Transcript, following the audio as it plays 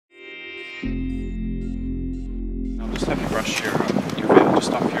I'll just have you brush your face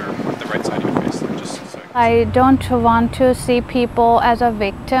just off the right side of your face there, just so. I don't want to see people as a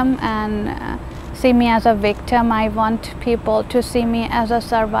victim and see me as a victim. I want people to see me as a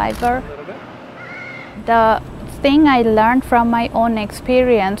survivor. A little bit. The thing I learned from my own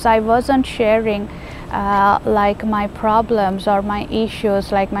experience, I wasn't sharing like my problems or my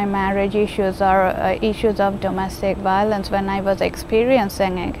issues, like my marriage issues or issues of domestic violence. When I was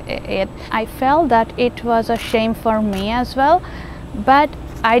experiencing it, I felt that it was a shame for me as well, but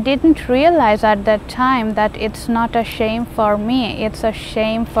I didn't realize at that time that it's not a shame for me, it's a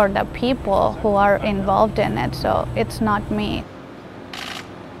shame for the people who are involved in it, so it's not me.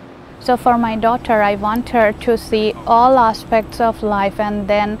 So for my daughter, I want her to see all aspects of life,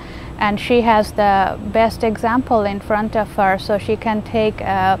 and she has the best example in front of her, so she can take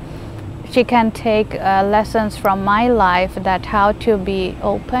lessons from my life, that how to be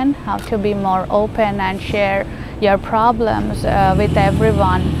open, how to be more open and share your problems with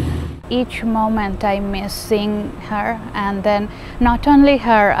everyone. Each moment I miss seeing her, and then not only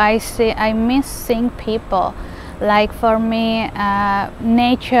her, I miss seeing people. Like for me,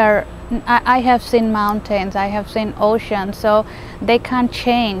 nature, I have seen mountains, I have seen oceans, so they can't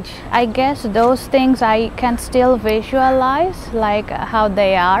change. I guess those things I can still visualize, like how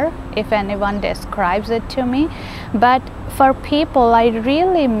they are, if anyone describes it to me. But for people, I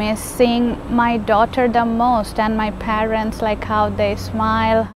really miss seeing my daughter the most, and my parents, like how they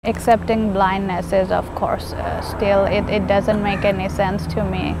smile. Accepting blindness is, of course, still, it doesn't make any sense to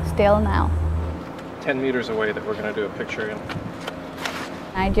me still now. 10 meters away that we're going to do a picture in.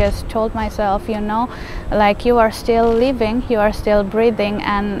 I just told myself, you know, like you are still living, you are still breathing,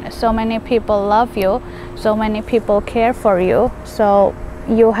 and so many people love you, so many people care for you, so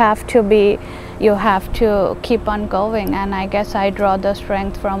you have to keep on going. And I guess I draw the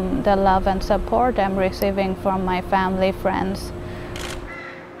strength from the love and support I'm receiving from my family, friends.